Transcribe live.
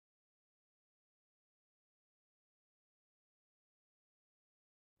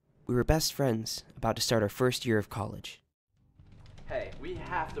We were best friends, about to start our first year of college. Hey, we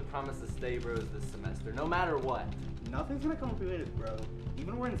have to promise to stay bros this semester, no matter what. Nothing's gonna come between us, bro.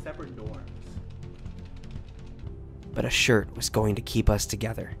 Even we're in separate dorms. But a shirt was going to keep us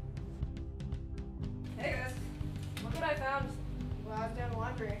together. Hey guys, look what I found while I was doing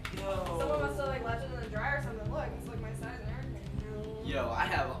laundry. Yo. Someone must have like left it in the dryer or something. Look, it's like my size and everything. Yo, I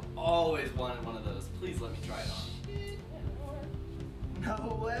have always wanted one of those. Please let me try it on.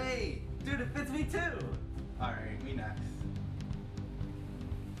 No way! Dude, it fits me too! Alright, me next.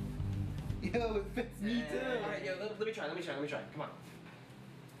 Yo, it fits me too! Alright, yo, let me try, come on.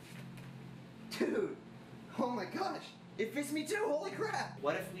 Dude! Oh my gosh! It fits me too! Holy crap!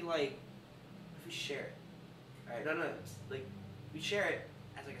 What if we share it? Alright, no, like, we share it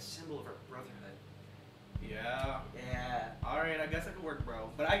as like a symbol of our brotherhood. Yeah. Yeah. Alright, I guess it could work, bro.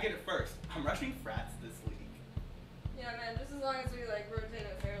 But I get it first. I'm rushing frats this week. Yeah, man, just as long as we like rotate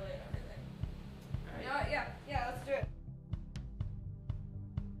it fairly and everything. Alright. You know what? Yeah, let's do it.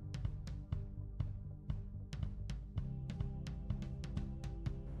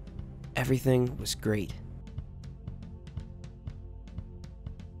 Everything was great.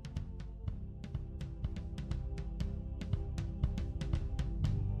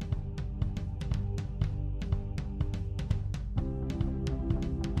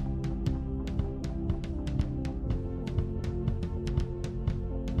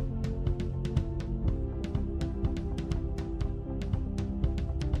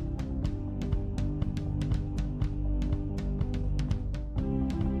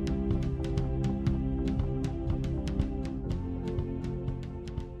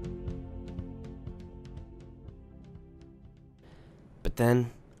 But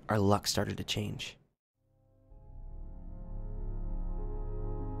then, our luck started to change.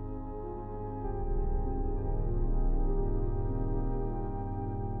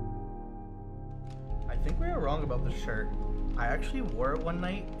 I think we were wrong about the shirt. I actually wore it one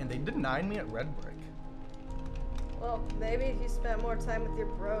night and they denied me at Red Brick. Well, maybe if you spent more time with your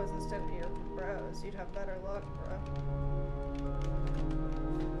bros instead of your bros, you'd have better luck, bro.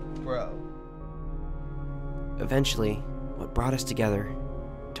 Bro. Eventually, what brought us together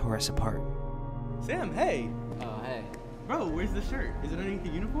tore us apart. Sam, hey! Oh, hey. Bro, where's the shirt? Is it underneath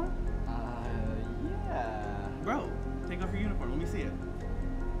the uniform? Yeah. Bro, take off your uniform. Let me see it.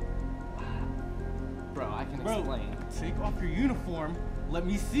 Bro, I can Bro, explain. take off your uniform. Let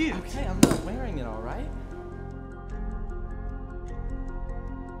me see it. Okay, I'm not wearing it, alright?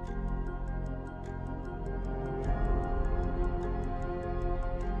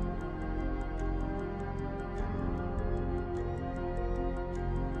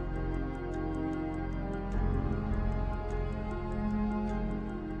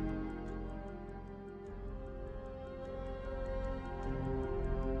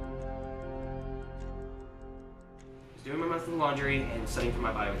 Doing my monthly laundry and studying for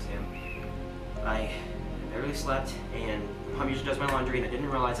my bio exam. I barely slept, and Mom usually does my laundry, and I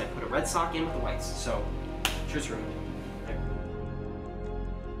didn't realize I put a red sock in with the whites, so shirt's ruined.